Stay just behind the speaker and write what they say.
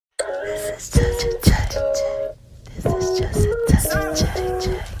This is just a touch of J. This is just a touch of J.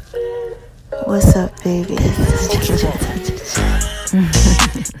 What's up, baby? This is just a touch of J.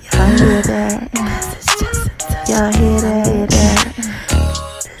 Y'all hear that? This is just a touch. Y'all hear that?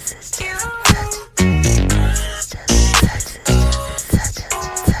 This is just a touch of J. This is just a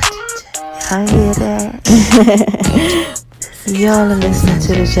touch. Y'all hear that? Y'all are listening to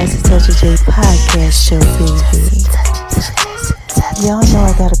the Just a Touch of J podcast show, baby. Y'all know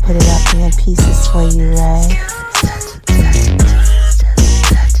I gotta put it out there in pieces for you, right?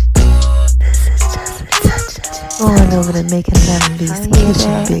 Going over to making Lemonbee's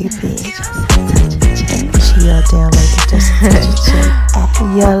kitchen, baby. She all down like the Just a Touch of J.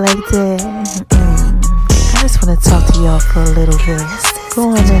 Y'all like that? I just wanna talk to y'all for a little bit. Go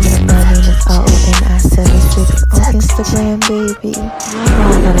on over to my name is RONI76 on Instagram, baby. I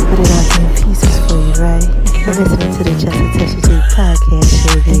gotta put it out there in pieces for you, right? You're listening to the Just a Touch of J podcast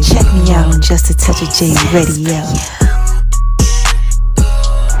show, baby. And check me out on Just a Touch of J Radio.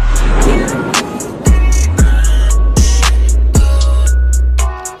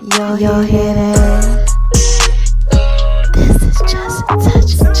 Y'all hear that? This is Just a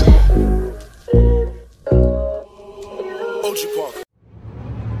Touch of J. OG Park.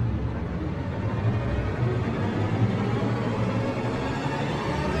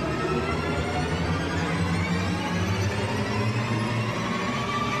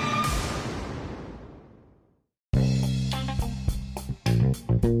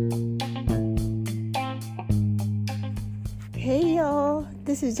 Hey y'all,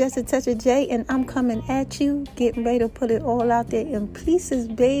 this is Just a Touch of J, and I'm coming at you, getting ready to put it all out there in pieces,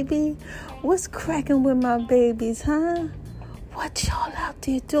 baby. What's cracking with my babies, huh? What y'all out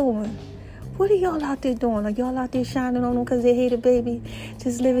there doing? What are y'all out there doing? Are y'all out there shining on them because they hate a baby?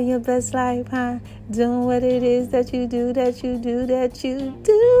 Just living your best life, huh? Doing what it is that you do.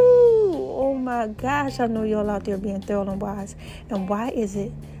 Oh my gosh, I know y'all out there being thorough and wise. And why is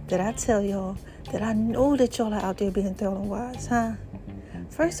it that I tell y'all that I know that y'all are out there being thorough and wise, huh?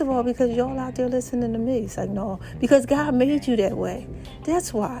 First of all, because y'all out there listening to me. It's like, no, because God made you that way.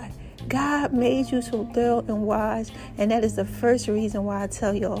 That's why. God made you so thorough and wise, and that is the first reason why I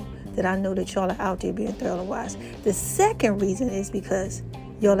tell y'all that I know that y'all are out there being thorough and wise. The second reason is because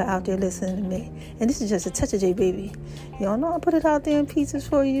y'all are out there listening to me. And this is Just a Touch of J, baby. Y'all know I put it out there in pieces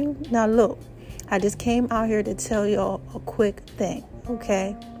for you. Now look, I just came out here to tell y'all a quick thing,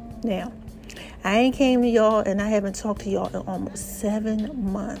 okay? Now, I ain't came to y'all and I haven't talked to y'all in almost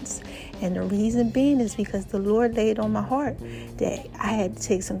 7 months. And the reason being is because the Lord laid on my heart that I had to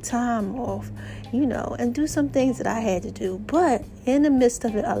take some time off, and do some things that I had to do. But in the midst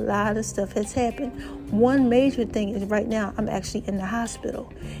of it, a lot of stuff has happened. One major thing is right now I'm actually in the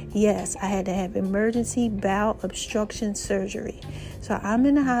hospital. Yes, I had to have emergency bowel obstruction surgery. So I'm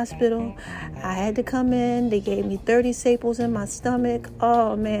in the hospital. I had to come in. They gave me 30 staples in my stomach.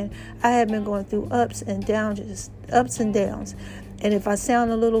 Oh, man, I have been going through ups and downs, just ups and downs. And if I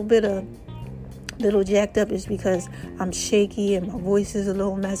sound a little jacked up, it's because I'm shaky and my voice is a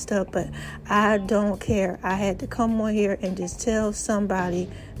little messed up, but I don't care. I had to come on here and just tell somebody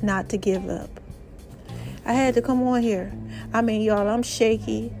not to give up. I had to come on here. I mean, y'all, I'm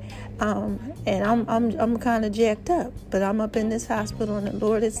shaky, and I'm kind of jacked up, but I'm up in this hospital and the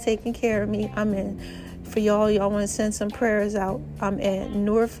Lord is taking care of me. For y'all want to send some prayers out. I'm at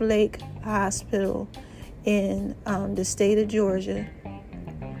North Lake Hospital in the state of Georgia.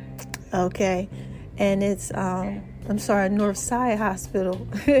 Okay. And it's, Northside Hospital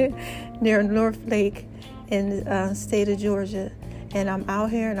near North Lake in the state of Georgia. And I'm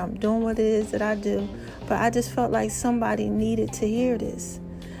out here and I'm doing what it is that I do. But I just felt like somebody needed to hear this.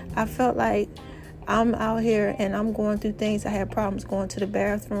 I felt like I'm out here and I'm going through things. I had problems going to the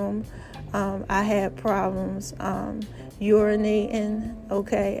bathroom. I had problems urinating.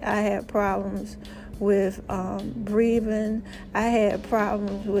 Okay. I had problems with breathing. I had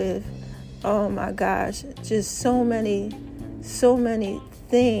problems with, oh my gosh, just so many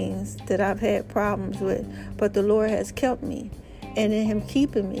things that I've had problems with. But the Lord has kept me. And in Him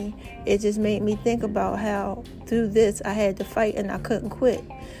keeping me, it just made me think about how through this I had to fight and I couldn't quit.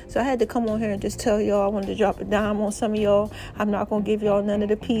 So I had to come on here and just tell y'all I wanted to drop a dime on some of y'all. I'm not going to give y'all none of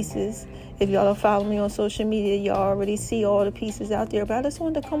the pieces. If y'all don't follow me on social media, y'all already see all the pieces out there. But I just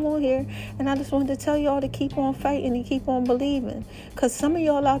wanted to come on here and I just wanted to tell y'all to keep on fighting and keep on believing. Because some of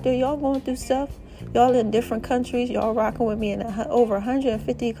y'all out there, y'all going through stuff. Y'all in different countries. Y'all rocking with me in over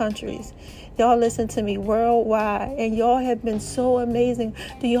 150 countries. Y'all listen to me worldwide. And y'all have been so amazing.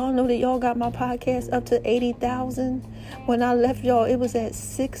 Do y'all know that y'all got my podcast up to 80,000? When I left y'all, it was at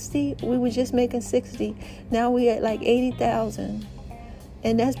 60. We were just making 60. Now we at like 80,000.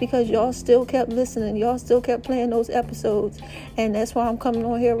 And that's because y'all still kept listening. Y'all still kept playing those episodes. And that's why I'm coming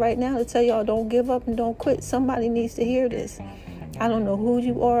on here right now to tell y'all, don't give up and don't quit. Somebody needs to hear this. I don't know who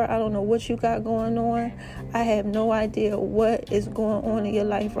you are. I don't know what you got going on. I have no idea what is going on in your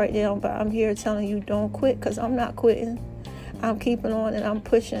life right now. But I'm here telling you, don't quit, because I'm not quitting. I'm keeping on and I'm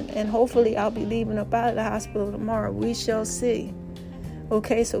pushing. And hopefully I'll be leaving up out of the hospital tomorrow. We shall see.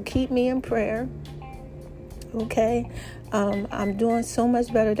 Okay, so keep me in prayer. Okay, I'm doing so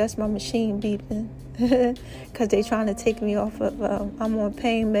much better. That's my machine beeping because they trying to take me off of, I'm on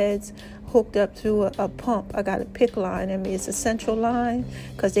pain meds hooked up through a pump. I got a PICC line. I mean, it's a central line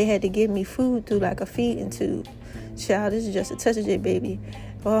because they had to give me food through like a feeding tube. Child, this is just a touch of it, baby.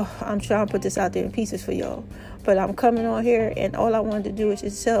 Oh, I'm trying to put this out there in pieces for y'all. But I'm coming on here, and all I wanted to do is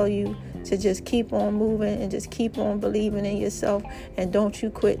just tell you to just keep on moving and just keep on believing in yourself, and don't you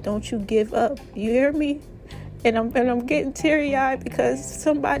quit. Don't you give up. You hear me? And I'm getting teary-eyed because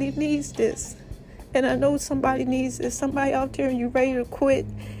somebody needs this. And I know somebody needs this. Somebody out there, and you ready to quit.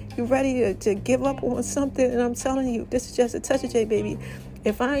 You ready to give up on something. And I'm telling you, this is just a touch of J, baby.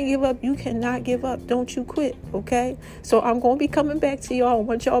 If I ain't give up, you cannot give up. Don't you quit, okay? So I'm going to be coming back to y'all. I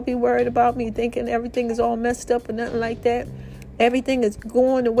want y'all to be worried about me thinking everything is all messed up or nothing like that. Everything is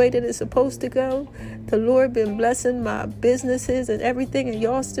going the way that it's supposed to go. The Lord been blessing my businesses and everything, and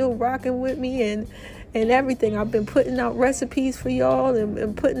y'all still rocking with me and everything. I've been putting out recipes for y'all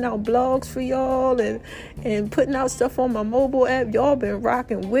and putting out blogs for y'all and putting out stuff on my mobile app. Y'all been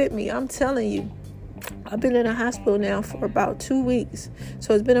rocking with me. I'm telling you. I've been in a hospital now for about 2 weeks.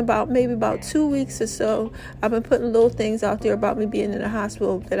 So it's been maybe about 2 weeks or so. I've been putting little things out there about me being in the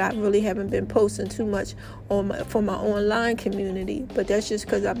hospital that I really haven't been posting too much for my online community. But that's just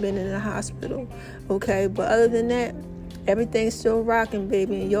because I've been in the hospital. Okay, but other than that, everything's still rocking,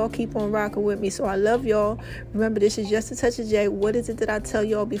 baby, and y'all keep on rocking with me. So I love y'all. Remember, this is just a touch of J. What is it that I tell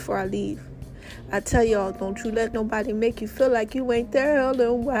y'all before I leave? I tell y'all, don't you let nobody make you feel like you ain't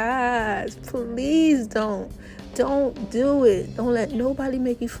Therlan Wise. Please don't. Don't do it. Don't let nobody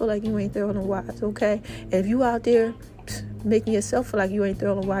make you feel like you ain't Therlan Wise, okay? And if you out there making yourself feel like you ain't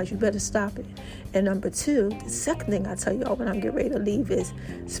Therlan Wise, you better stop it. And number 2, the second thing I tell y'all when I'm getting ready to leave is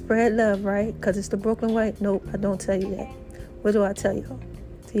spread love, right? Because it's the Brooklyn way. Nope, I don't tell you that. What do I tell y'all?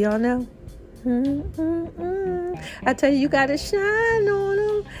 Do y'all know? I tell you, you gotta shine on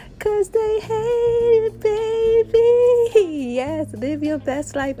them, cause they hate it, baby. Yes, live your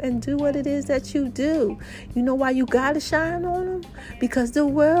best life and do what it is that you do. You know why you gotta shine on them? Because the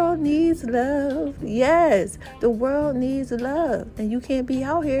world needs love. Yes, the world needs love, and you can't be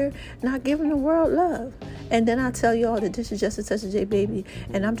out here not giving the world love. And then I tell y'all that this is just a touch of J, baby,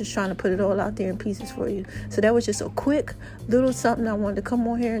 and I'm just trying to put it all out there in pieces for you. So that was just a quick little something I wanted to come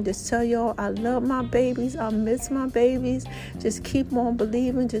on here and just tell y'all I love my babies. I miss my babies. Just keep on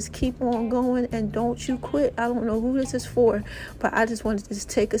believing. Just keep on going, and don't you quit. I don't know who this is for, but I just wanted to just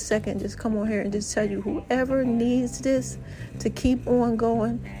take a second, just come on here and just tell you, whoever needs this, to keep on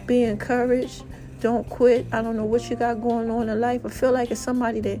going. Be encouraged. Don't quit. I don't know what you got going on in life. I feel like it's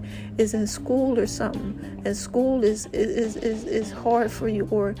somebody that is in school or something, and school is hard for you,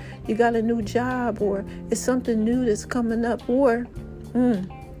 or you got a new job, or it's something new that's coming up, or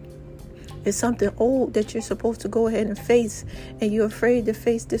it's something old that you're supposed to go ahead and face, and you're afraid to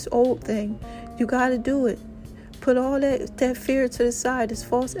face this old thing. You got to do it. Put all that fear to the side. This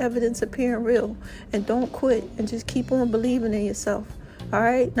false evidence appearing real, and don't quit, and just keep on believing in yourself. All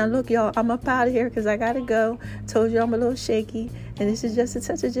right, now look, y'all, I'm up out of here because I gotta go. Told you I'm a little shaky, and this is just a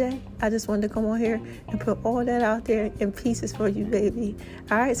touch of J. I just wanted to come on here and put all that out there in pieces for you, baby.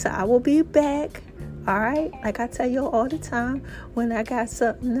 All right, so I will be back. All right, like I tell you all the time, when I got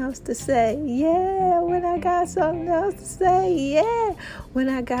something else to say, yeah. When I got something else to say, yeah. When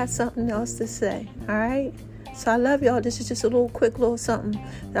I got something else to say, all right. So I love y'all. This is just a quick little something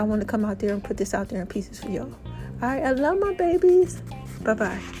that I want to come out there and put this out there in pieces for y'all. All right, I love my babies.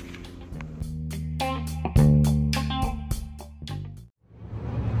 Bye-bye.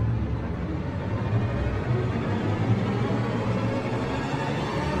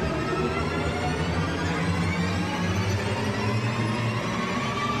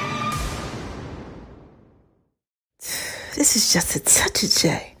 This is just a touch of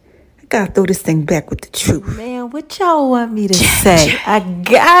J. I gotta throw this thing back with the truth. Man, what y'all want me to say? I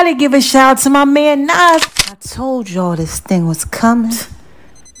gotta give a shout out to my man Nas. I told y'all this thing was coming.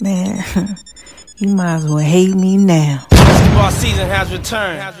 Man, you might as well hate me now. Basketball season has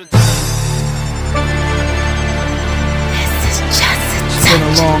returned. This is just a touch. Been a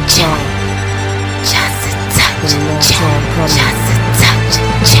long time. Just a touch. Been a long time coming. Just a touch.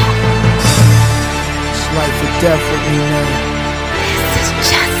 It's life or death with me now.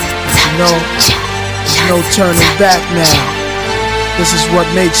 No turning back now. This is what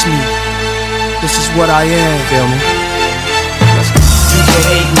makes me. This is what I am. Feel me? You can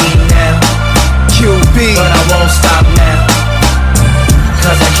hate me now, QB, but I won't stop now,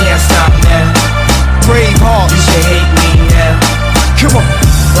 cause I can't stop now. Brave hearts. You can hate me now, Come on.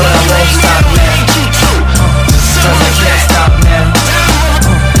 but I won't stop now, cause I can't stop now.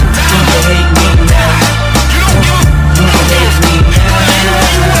 You can hate me now, you can hate me now.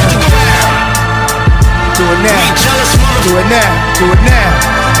 Do it now. Do it now. Do it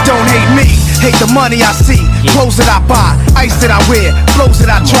now. Don't hate me. Hate the money I see, clothes that I buy, ice that I wear, flows that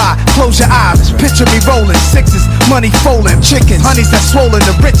I try. Close your eyes, picture me rolling, sixes, money folding, chickens, honeys that swollen,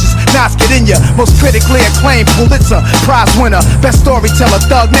 the richest, knots get in ya. Most critically acclaimed Pulitzer Prize winner, best storyteller,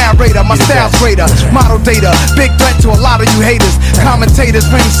 thug narrator, my style's greater, model data, big threat to a lot of you haters. Commentators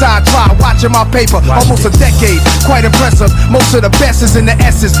ringside try watching my paper, almost a decade, quite impressive. Most of the best is in the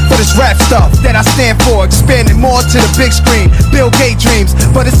essence for this rap stuff that I stand for, expanding more to the big screen. Bill Gates dreams,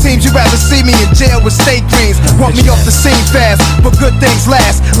 but it seems you'd rather see me in jail with state dreams. Want me off the scene fast, but good things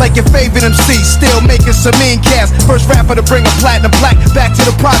last. Like your favorite MC, still making some mean cast. First rapper to bring a platinum plaque back to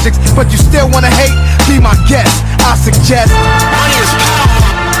the projects, but you still wanna hate? Be my guest, I suggest. Money is power.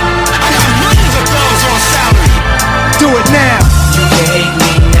 I got millions of dollars on salary. Do it now. You can hate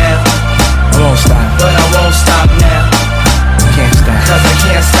me now, I won't stop. but I won't stop now, Can't stop. cause I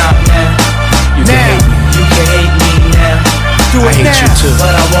can't stop now. You can hate me. You can hate me now, Do it now.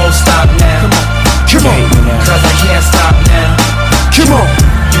 but I won't stop now, Come on. cause I can't stop now. Come on.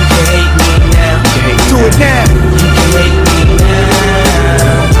 You can hate me now, Do it now. you can hate me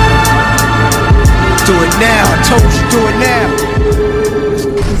now. Do it now. I told you, do it now.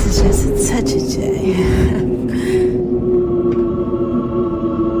 This is just a touch of J.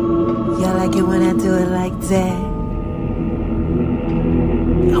 Y'all like it when I do it like that?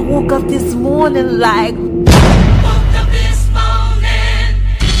 I woke up this morning like, Woke up this morning,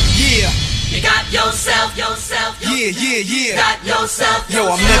 Yeah. you got yourself, Yeah. got yourself, Yo,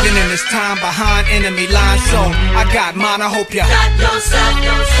 I'm living in this time behind enemy lines, so I got mine, I hope ya. got yourself,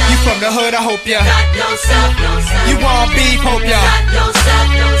 You from the hood, I hope ya. got yourself, You want beef, hope ya. got yourself,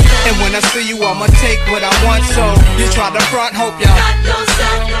 And when I see you, I'ma take what I want, so you try to front, hope ya. got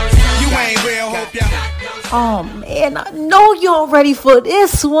yourself, You ain't real, hope ya. oh man, I know y'all ready for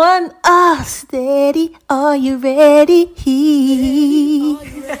this one. Steady, are you ready?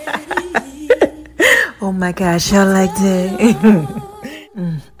 Oh my gosh, y'all like that?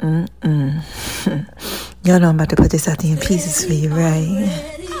 Y'all know I'm about to put this out there in pieces for you, right?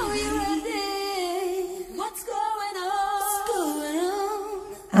 What's going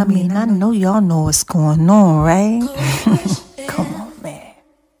on? I mean, I know y'all know what's going on, right? Come on, man.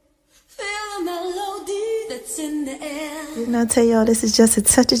 Feel the melody that's in the air. Didn't I tell y'all this is just a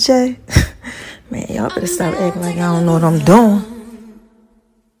touch of J? Man, y'all better stop acting like I don't know what I'm doing.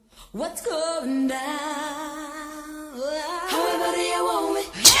 What's going down? However do you want me?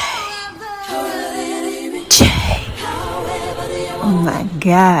 However do you need me? However do you want Oh my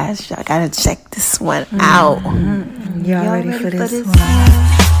gosh, y'all gotta check this one out. Y'all ready for this one?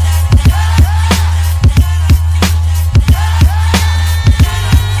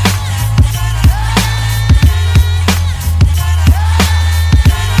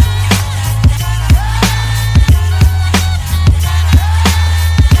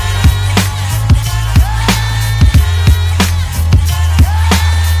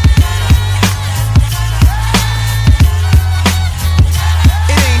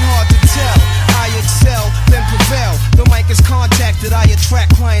 It ain't hard to tell. I excel, then prevail. The mic is contacted, I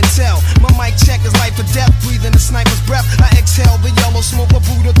attract clientele. My mic check is life or death, breathing a sniper's breath. I exhale the yellow smoke of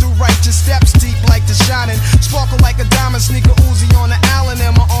Buddha through righteous steps, deep like the shining. Sparkle like a diamond, sneaker Uzi on the Allen,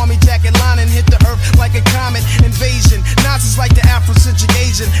 and my army jacket lining hit the earth like a comet invasion. Nazis like the Afrocentric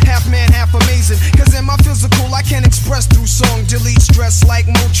Asian, half man, half amazing. Cause in my physical, I can express through song. Delete stress like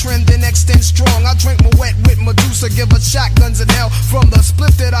Motrin, then extend strong. I drink my wet with Medusa, give her shotguns in hell from the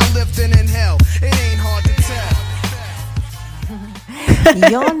split that I lift and inhale. It ain't hard to tell.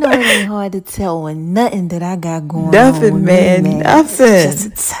 Y'all know it ain't hard to tell when nothing that I got going on. Nothing, with man, me, nothing. Just a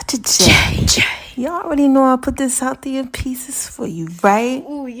touch of J. Y'all already know I put this out there in pieces for you, right?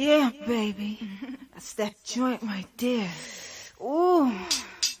 Oh yeah, baby. That's that joint right there. Ooh.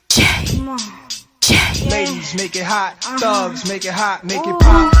 Come on. Ladies, make it hot. Thugs, make it hot. Make it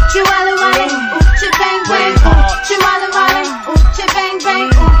pop. Chihuahua wale, bang bang, Chihuahua wale, bang bang,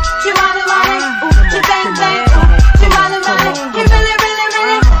 Chihuahua wale, bang bang, Chihuahua wale. He really, really,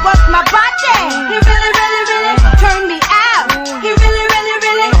 really worked my body. He really, really, really turned me out. He really, really,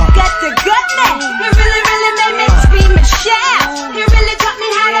 really got the goodness. He really, really made me scream and shout. He really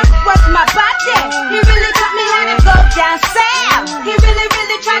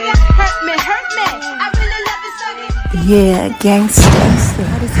Yeah, gangsta.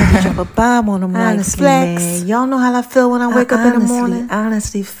 I just had to drop a bomb on them like flex. Man, y'all know how I feel when I wake up in the morning? I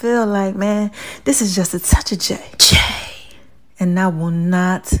honestly feel like, man, this is just a touch of J. And I will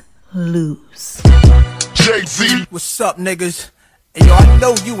not lose. Jay-Z. What's up, niggas? Hey, yo, I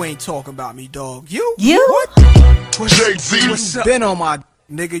know you ain't talking about me, dog. You? What? Jay-Z. What's up? Been on my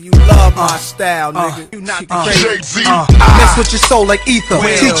nigga, you love my style, nigga. You not the crazy. Jay-Z. I mess with your soul like ether.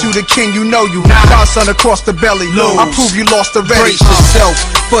 Teach you the king, you know you. Godson across the belly. I prove you lost already. Brace yourself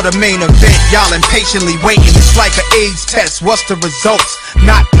for the main event. Y'all impatiently waiting. It's like an AIDS test. What's the results?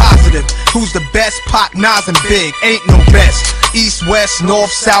 Not positive. Who's the best? Pop, Nas, and Big. Ain't no best. East, west,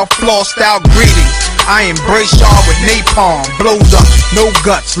 north, south, floor style greetings. I embrace y'all with napalm. Blows up, no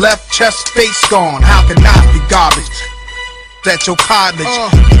guts. Left chest, face gone. How can I be garbage? At your cottage,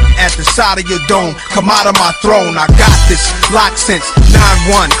 at the side of your dome, come out of my throne. I got this locked since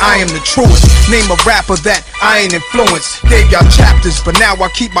 9-1. I am the truest. Name a rapper that I ain't influenced. Gave y'all chapters, but now I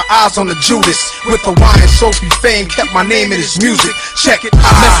keep my eyes on the Judas. With the wine and Sophie fame, kept my name in his music. Check it, I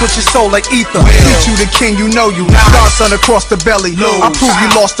mess with your soul like ether. Teach you the king, you know you. Godson across the belly. I prove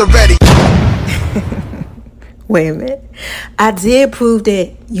you lost already. Wait a minute. I did prove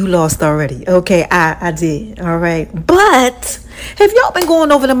that you lost already. Okay, I did. All right. But have y'all been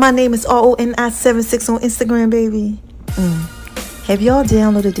going over to My Name is RONI76 on Instagram, baby? Have y'all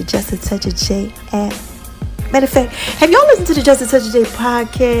downloaded the Just a Touch of J app? Matter of fact, have y'all listened to the Just a Touch of J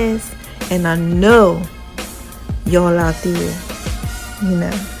podcast? And I know y'all out there, you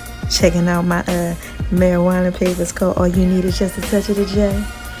know, checking out my marijuana papers called All You Need Is Just a Touch of the J.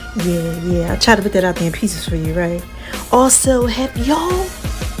 Yeah, I try to put that out there in pieces for you, right? Also, have y'all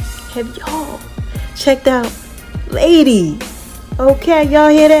checked out Lady? Okay, y'all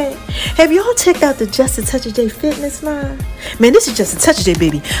hear that? Have y'all checked out the Just a Touch of J fitness line? Man, this is Just a Touch of J,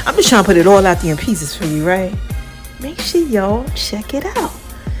 baby. I'm just trying to put it all out there in pieces for you, right? Make sure y'all check it out,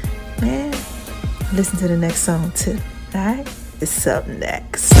 man. Listen to the next song too, alright? It's up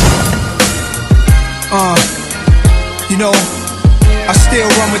next. You know, I still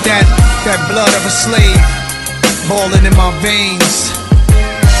run with that blood of a slave boiling in my veins.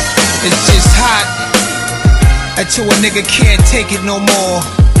 It's just hot until a nigga can't take it no more.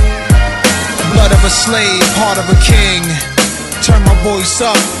 Blood of a slave, heart of a king. Turn my voice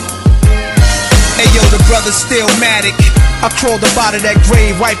up. Ayo, the brother's still Matic. I crawled up out of that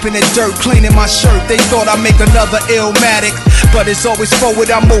grave, wiping the dirt, cleaning my shirt. They thought I'd make another Illmatic, but it's always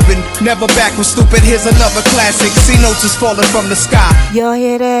forward I'm moving, never backward, stupid. Here's another classic. See notes is falling from the sky. Y'all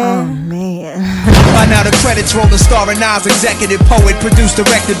hear that? Oh man. By now the credits rolling, starring Nas, executive poet, produced,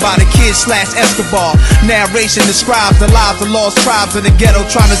 directed by the kid / Escobar. Narration describes the lives of lost tribes in the ghetto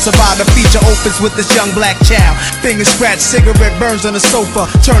trying to survive. The feature opens with this young black child. Finger scratch, cigarette burns on the sofa,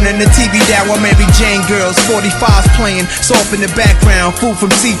 turning the TV down while Mary Jane girls, 45s playing. Off in the background, food from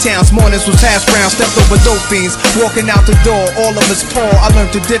C-Towns, mornings was hash brown, stepped over dope fiends, walking out the door, all of us poor. I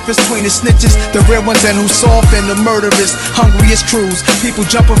learned the difference between the snitches, the real ones, and who's soft, and the murderers, hungriest crews, people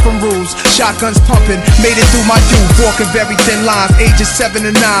jumping from rules, shotguns pumping, made it through my youth, walking very thin lines, ages 7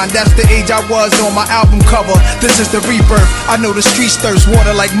 and 9, that's the age I was on my album cover. This is the rebirth, I know the streets thirst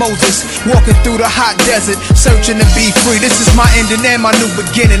water like Moses, walking through the hot desert, searching to be free. This is my ending and my new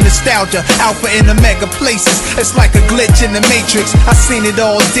beginning, nostalgia, alpha and omega places, it's like a glitch in the Matrix. I seen it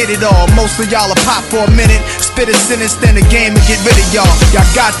all, did it all. Most of y'all will pop for a minute, spit a sentence, then a game and get rid of y'all. Y'all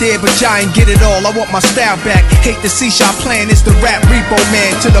got there, but y'all ain't get it all. I want my style back. Hate to see y'all playing. It's the rap repo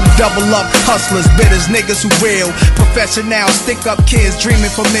man. To them double up hustlers, bitters, niggas who real professional. Stick up kids dreaming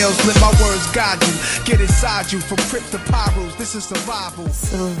for meals. Let my words guide you. Get inside you from Crips to Pyros. This is survival.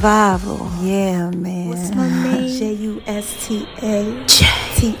 Survival, yeah, man. What's my name? JUSTATOUCH_,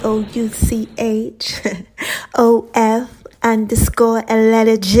 a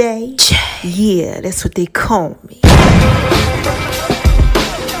letter J. Yeah, that's what they call me.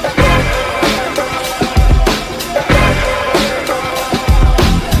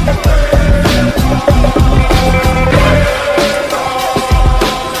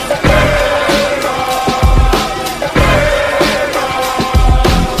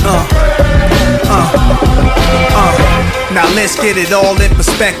 Now let's get it all in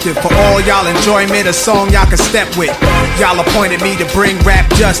perspective. For all y'all enjoyment, a song y'all can step with. Y'all appointed me to bring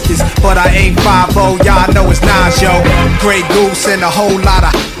rap justice, but I ain't 5-0, y'all know it's Nas, yo. Grey Goose and a whole lot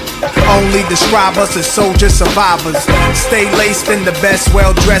of only describe us as soldier survivors. Stay laced in the best,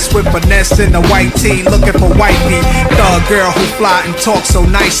 well dressed with finesse in the white tee, looking for wifey. Thug girl who fly and talk so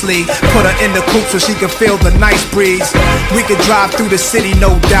nicely. Put her in the coupe so she can feel the nice breeze. We could drive through the city,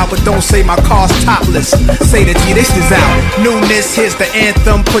 no doubt, but don't say my car's topless. Say the T, this is out. Newness, here's the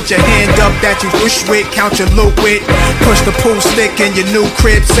anthem. Put your hand up that you push with, count your loot with. Push the pool stick in your new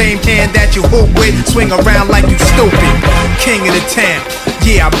crib, same hand that you hoop with. Swing around like you stupid. King of the town,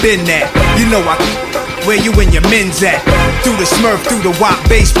 yeah, I've been that. You know where you and your men's at. Through the Smurf, through the WAP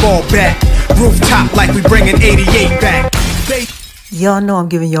baseball bat. Rooftop like we bringing 88 back. Y'all know I'm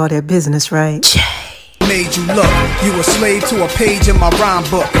giving y'all that business, right? Made you look, you a slave to a page in my rhyme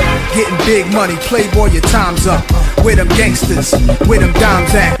book. Getting big money, playboy, your time's up. Where them gangsters, where them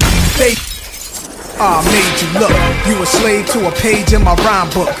dimes at? They made you look, you a slave to a page in my rhyme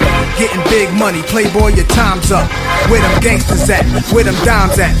book. Getting big money, playboy, your time's up. Where them gangsters at, where them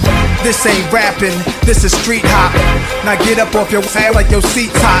dimes at? This ain't rapping, this is street hop. Now get up off your head like your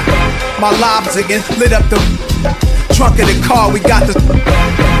seat's hot. My lobs again, lit up the trunk of the car, we got the.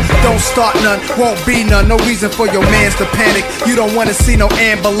 Don't start none, won't be none. No reason for your mans to panic. You don't wanna see no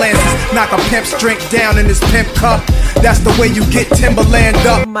ambulances. Knock a pimp's drink down in his pimp cup. That's the way you get Timberland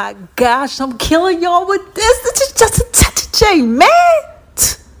up. Oh my gosh, I'm killing y'all with this. This is just a touch of J, man.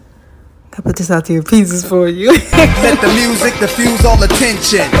 I put this out to your pieces for you. Let the music diffuse all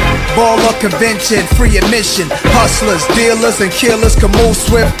attention. Baller convention, free admission. Hustlers, dealers, and killers can move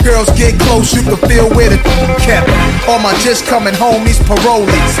swift. Girls get close, you can feel where the kept. All my just coming homies,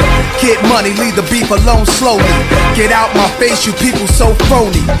 parolees. Get money, leave the beef alone slowly. Get out my face, you people so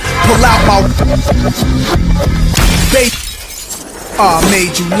phony. Pull out my. They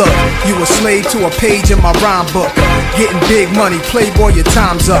made you look. You a slave to a page in my rhyme book. Getting big money, playboy, your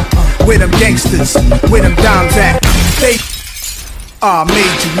time's up. Where them gangsters, where them dimes at? They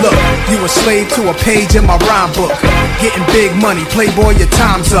made you look. You a slave to a page in my rhyme book. Getting big money, playboy, your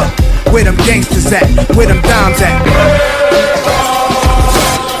time's up. Where them gangsters at? Where them dimes at?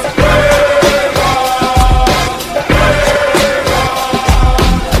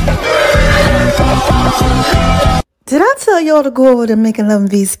 Did I tell y'all to go over to Making Love in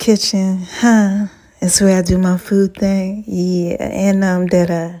V's kitchen? Huh? It's where I do my food thing. Yeah, and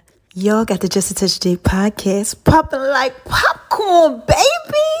that y'all got the Just a Touch J podcast popping like popcorn,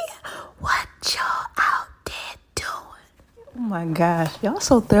 baby. What y'all out there doing? Oh my gosh, y'all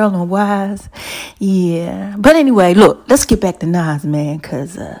so thorough and wise. Yeah, but anyway, look, let's get back to Nas, man,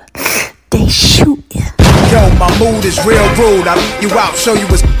 cause they shooting. Yo, my mood is real rude. I you out, show you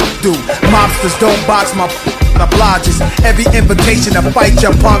what's do. Mobsters don't box my obliges. Every invitation to fight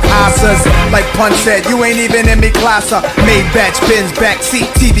your punk asses. Like Pun said, you ain't even in me class. Made batch bins, backseat,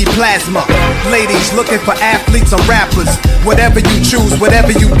 TV plasma. Ladies looking for athletes or rappers. Whatever you choose,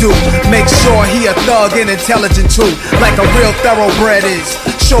 whatever you do, make sure he a thug and intelligent too. Like a real thoroughbred is.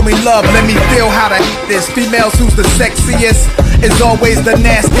 Show me love, let me feel how to this. Females who's the sexiest is always the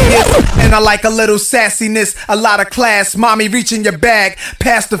nastiest. And I like a little sassiness, a lot of class. Mommy reaching your bag,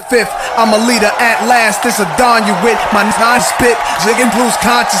 past the fifth. I'm a leader at last. This a dawn you with. My non-spit, jigging blues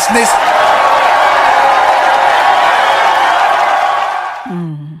consciousness.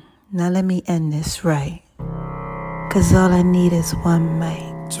 Now let me end this right. Cause all I need is one mic.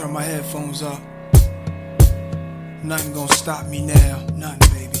 Turn my headphones up. Nothing gonna stop me now.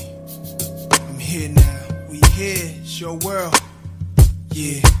 Nothing, baby. I'm here now. We here. It's your world.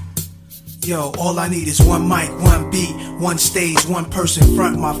 Yeah. Yo, all I need is one mic, one beat, one stage, one person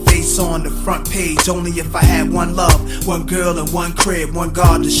front, my face on the front page. Only if I had one love, one girl and one crib, one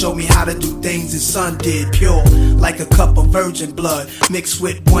God to show me how to do things his son did. Pure, like a cup of virgin blood, mixed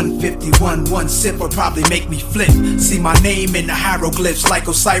with 151. One sip would probably make me flip. See my name in the hieroglyphs, like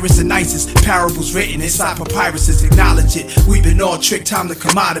Osiris and Isis. Parables written inside papyruses, acknowledge it. We've been all tricked, time to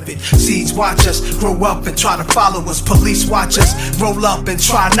come out of it. Seeds watch us grow up and try to follow us. Police watch us roll up and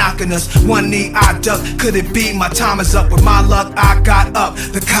try knocking us. One knee I duck, could it be my time is up? With my luck I got up,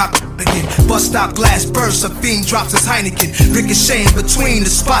 the cop again. Bus stop glass bursts, a fiend drops his Heineken. Ricocheting between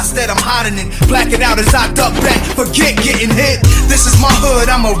the spots that I'm hiding in. Blacking out as I duck back, forget getting hit. This is my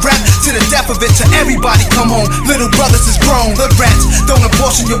hood, I'm a rap to the death of it. To everybody come home, little brothers is grown. Hood rats, don't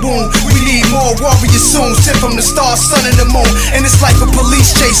abortion your wound. We need more warriors soon. Sent from the stars, sun and the moon. And it's like a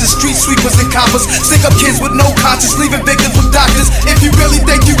police chasing street sweepers and coppers. Stick up kids with no conscience, leaving victims with doctors. If you really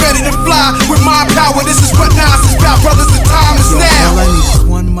think you ready to fly with my power, this is what Nas is about, brothers. The time is now. All I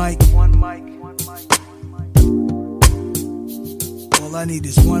need is one mic. All I need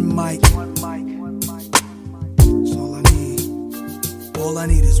is one mic. That's all I need. All I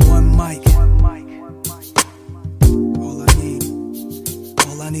need is one mic.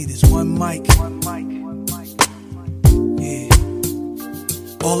 All I need is one mic. Yeah.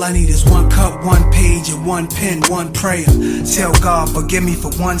 All I need is one cup, one page, and one pen, one prayer. Tell God, forgive me for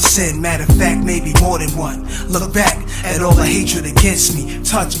one sin. Matter of fact, maybe more than one. Look back at all the hatred against me.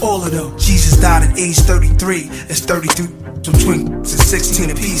 Touch all of them. Jesus died at age 33. That's 33 between 16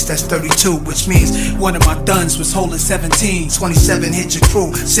 apiece. That's 32, which means one of my duns was holding 17. 27 hit your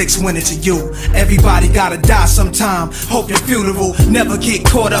crew, 6 went into you. Everybody gotta die sometime. Hope your funeral never get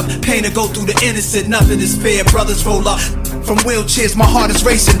caught up. Pain to go through the innocent, nothing is fair. Brothers roll up from wheelchairs, my heart is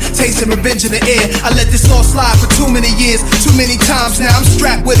racing, tasting revenge in the air. I let this all slide for too many years, too many times. Now I'm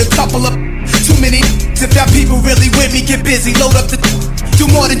strapped with a couple of too many. If y'all people really with me, get busy, load up the do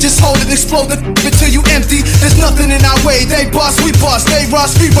more than just hold it, explode the until you empty. There's nothing in our way. They bust, we bust, they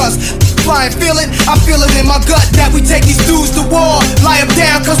rush, we rust. Flying, feel it, I feel it in my gut that we take these dudes to war. Lie them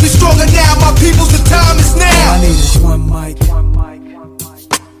down, cause we stronger now. My people's, the time is now. All I need is one mic.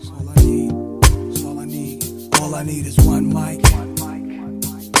 That's all I need. That's all I need. All I need is one mic.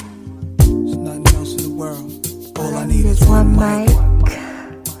 There's nothing else in the world. All I need is one mic.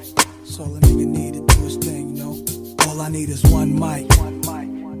 That's all a nigga need to do his thing, you know. All I need is one mic.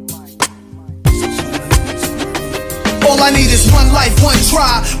 All I need is one life, one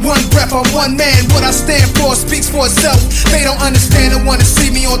try, one breath. I'm one man. What I stand for speaks for itself. They don't understand and wanna see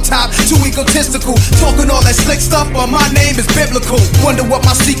me on top. Too egotistical, talking all that slick stuff, but my name is biblical. Wonder what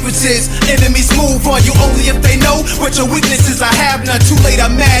my secrets is. Enemies move on you only if they know what your weaknesses. I have none. Too late,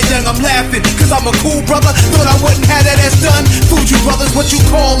 I'm mad, young, I'm laughing, cause I'm a cool brother. Thought I wouldn't have that as done. Food you brothers, what you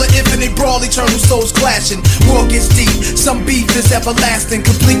call an infinite brawl, eternal souls clashing. War gets deep, some beef is everlasting,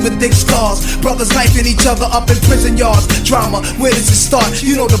 complete with thick scars. Brothers knifing each other up in prison yards. Drama, where does it start?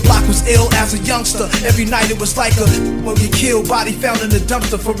 You know the block was ill as a youngster. Every night it was like a will get killed, body found in the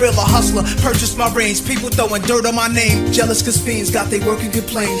dumpster. For real, a hustler, purchased my range. People throwing dirt on my name. Jealous cause fiends got they work and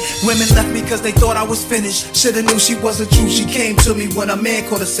complain. Women left me cause they thought I was finished. Shoulda knew she wasn't true. She came to me when a man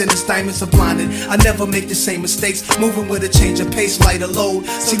caught a sentence. Diamonds are blinded. I never make the same mistakes. Moving with a change of pace, lighter load.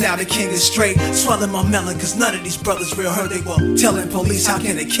 See now the king is straight. Swelling my melon cause none of these brothers real. Heard they were telling police how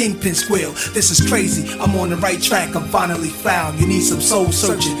can a kingpin squeal. This is crazy, I'm on the right track. I'm finally found. You need some soul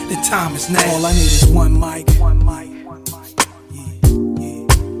searching. The time is now. All I need is one mic. Yeah.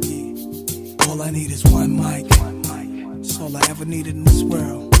 All I need is one mic. That's all I ever needed in this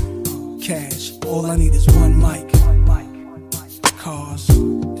world. Cash. All I need is one mic. Cars,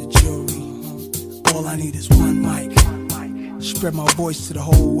 the jewelry. All I need is one mic. Spread my voice to the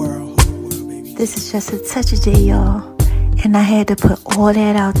whole world. Baby. This is just a touch of J, y'all. And I had to put all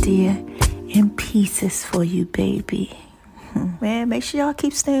that out there in pieces for you, baby. Man, make sure y'all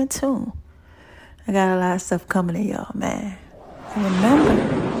keep staying tuned. I got a lot of stuff coming to y'all, man. And remember,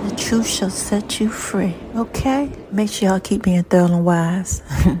 the truth shall set you free, okay? Make sure y'all keep being thorough and wise,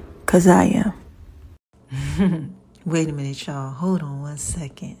 because I am. Wait a minute, y'all. Hold on one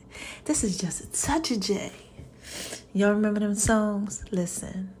second. This is just a touch of J. Y'all remember them songs?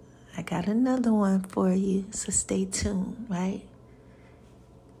 Listen, I got another one for you, so stay tuned, right?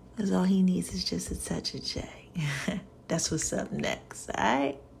 Because all he needs is just a touch of J. That's what's up next,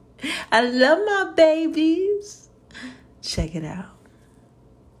 alright? I love my babies. Check it out.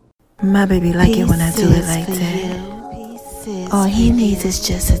 My baby like it when I do it like that. All he needs is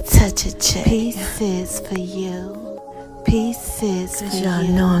just a touch of J. Pieces for you. Pieces for you. Y'all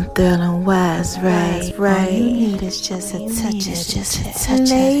know I'm thorough and wise, right? All you need is just a touch of J. Just a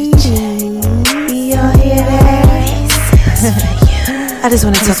touch of J. Y'all hear that? I just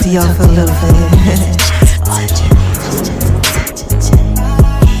want to talk to y'all for a little bit.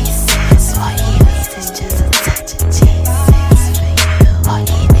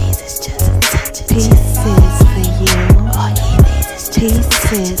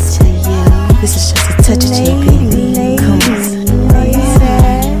 Pieces for you. This is just a touch of J, baby. Come on.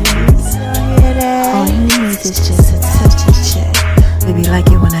 All you need is just a touch of J. Baby, like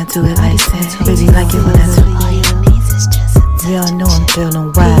it when I do it like that. Baby, like it when I do it. Y'all know I'm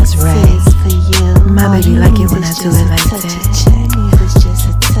feeling wise, right? My baby, like it when I do it like that.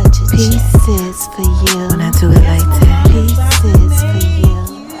 Pieces for you. When I do it like that. Pieces for you.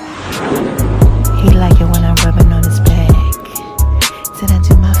 He like it when I'm rubbing on his back. Then I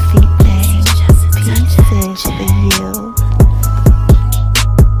do my feet thing. Pieces for you.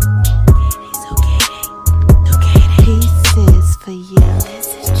 Pieces for you. This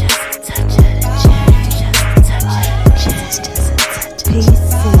is just a touch of the J.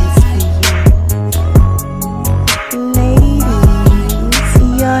 Pieces for you. Ladies,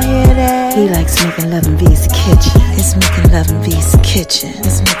 y'all hear that? He likes making love and V's kitchen. It's making love and V's kitchen.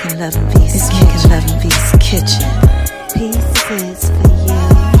 It's making love and V's kitchen. It's making love and V's kitchen. Pieces for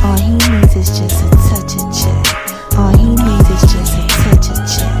you.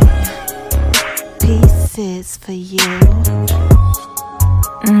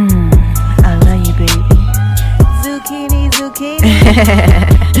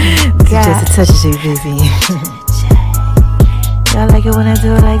 Just a touch of J, baby. Y'all like it when I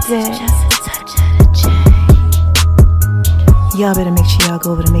do it like that? Y'all better make sure y'all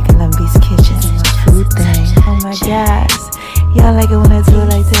go over to Making Love Beats Kitchen. Food thing. Oh my gosh. Y'all like it when I do it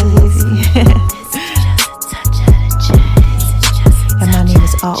like that, baby. And my name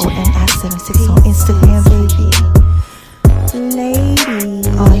is RONI76 on Instagram, baby. Lady,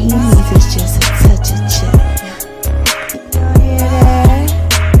 all he needs is just a touch of check. Y'all hear that?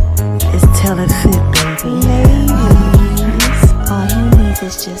 It's tell it fit, baby. Ladies, all he needs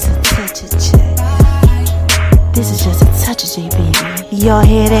is just a touch of check. This is just a touch of J, baby. Y'all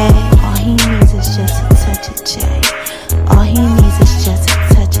hear that? All he needs is just a touch of J. All he needs is just a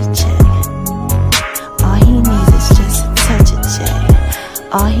touch of J. All he needs is just a touch of J.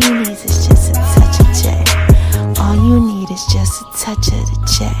 All he needs is just a touch of J. All you need is just a touch of the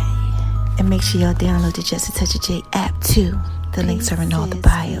J. And make sure y'all download the Just a Touch of J app too. The links are in all the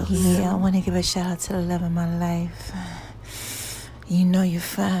bios. Yeah, I want to give a shout out to the love of my life. You know you're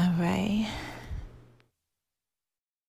fine, right?